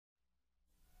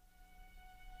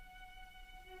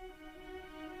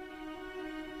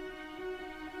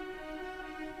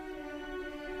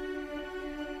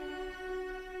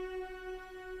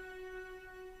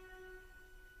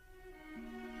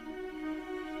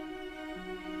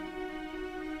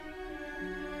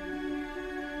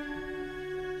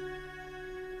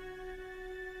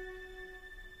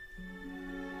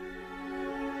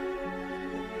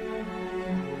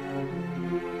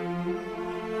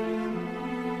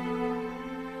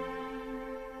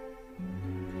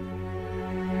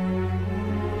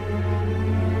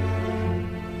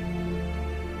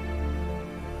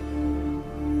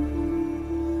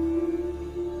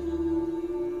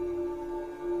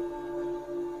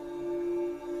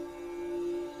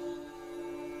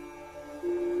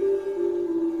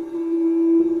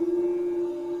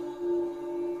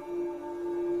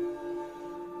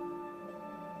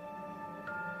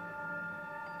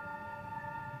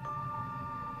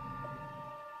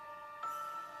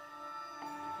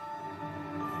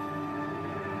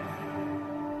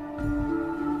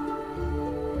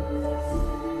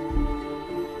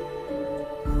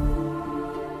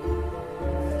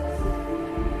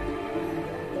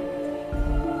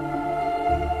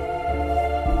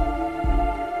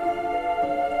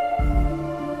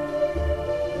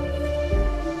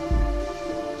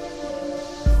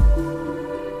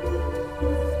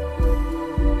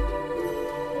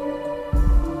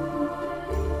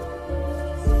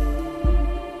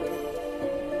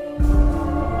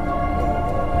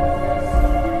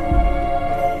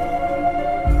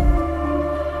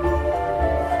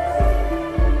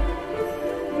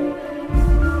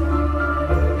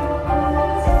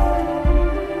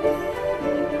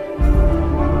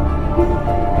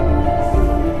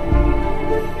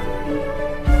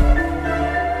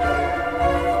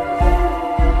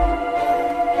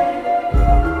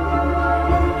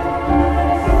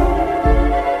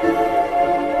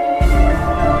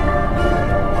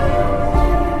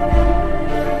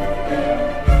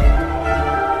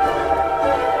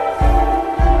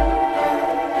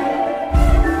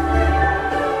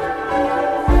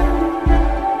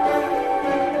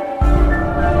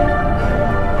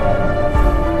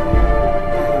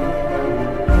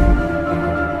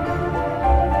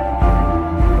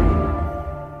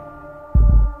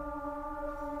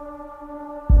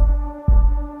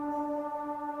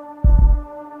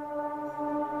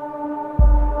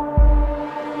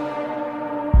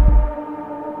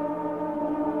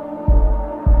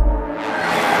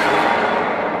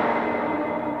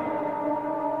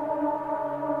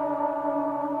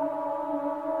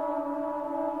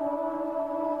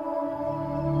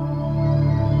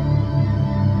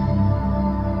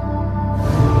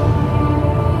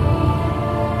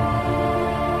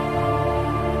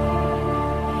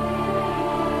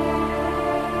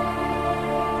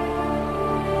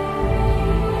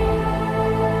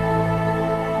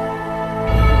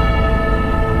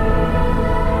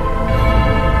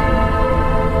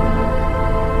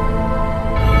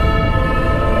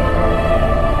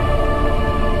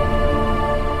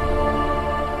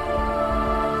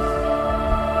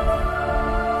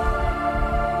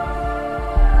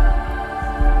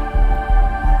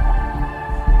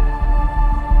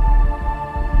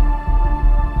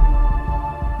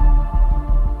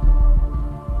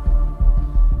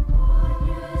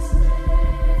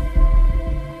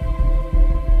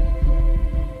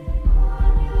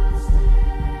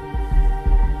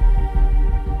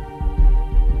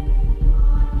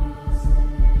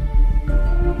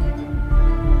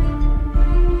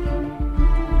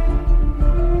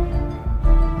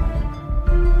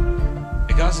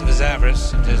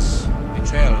avarice and his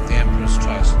betrayal of the Emperor's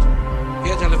trust,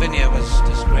 Pier Lavinia was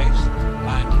disgraced,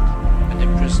 blinded, and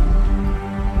imprisoned.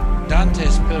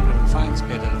 Dante's pilgrim finds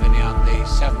Pier Lavinia on the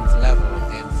 7th level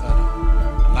of the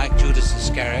Inferno. And like Judas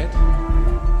Iscariot,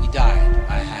 he died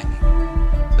by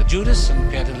hanging. So Judas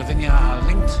and Pier Lavinia are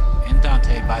linked in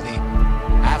Dante by the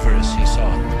avarice he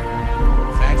saw in them.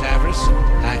 In fact, avarice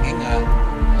and hanging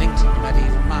are linked in the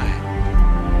medieval mind.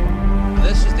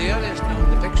 This is the earliest known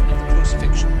depiction of the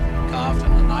crucifixion, carved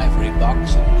in an ivory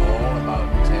box in Gaul about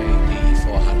AD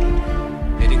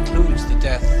 400. It includes the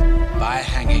death by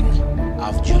hanging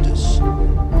of Judas,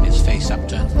 his face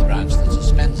upturned to the branch that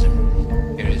suspends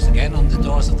him. Here he is again on the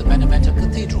doors of the Benevento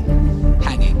Cathedral,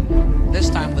 hanging, this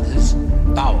time with his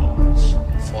bowels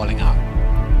falling out.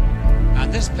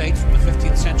 And this plate from the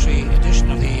 15th century edition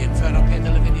of the Inferno, Pier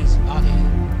Lavinia's body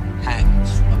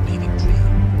hangs from a bleeding tree.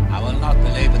 I will not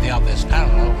belabor the obvious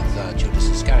parallel with Judas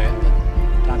Iscariot,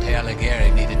 but Dante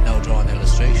Alighieri needed no drawn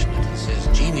illustration. It is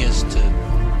his genius to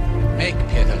make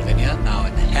Pier Lavinia, now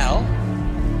in hell,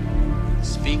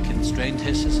 speak in strained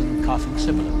hisses and coughing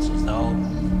sibilants as though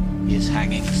he is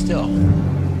hanging still.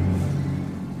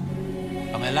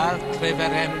 Come l'altre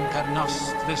verrem per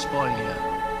nostre spoglie,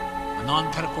 ma non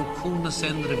per qualcuno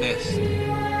sen riveste,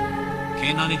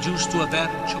 che non è giusto aver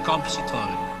ciò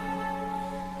compensitorio.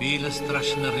 Vi le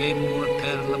strascineremo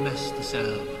per la mesta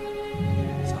selva,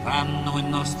 saranno i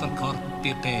nostri corpi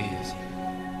appesi,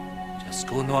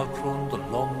 ciascuno affronta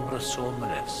l'ombra sua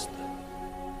molesta.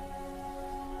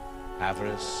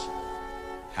 Avarice,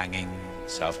 hanging,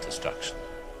 self-destruction.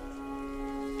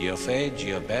 Io fege,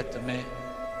 io bettame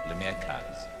le mie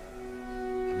case.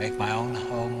 I make my own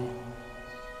home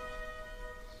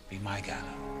be my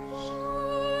gallows.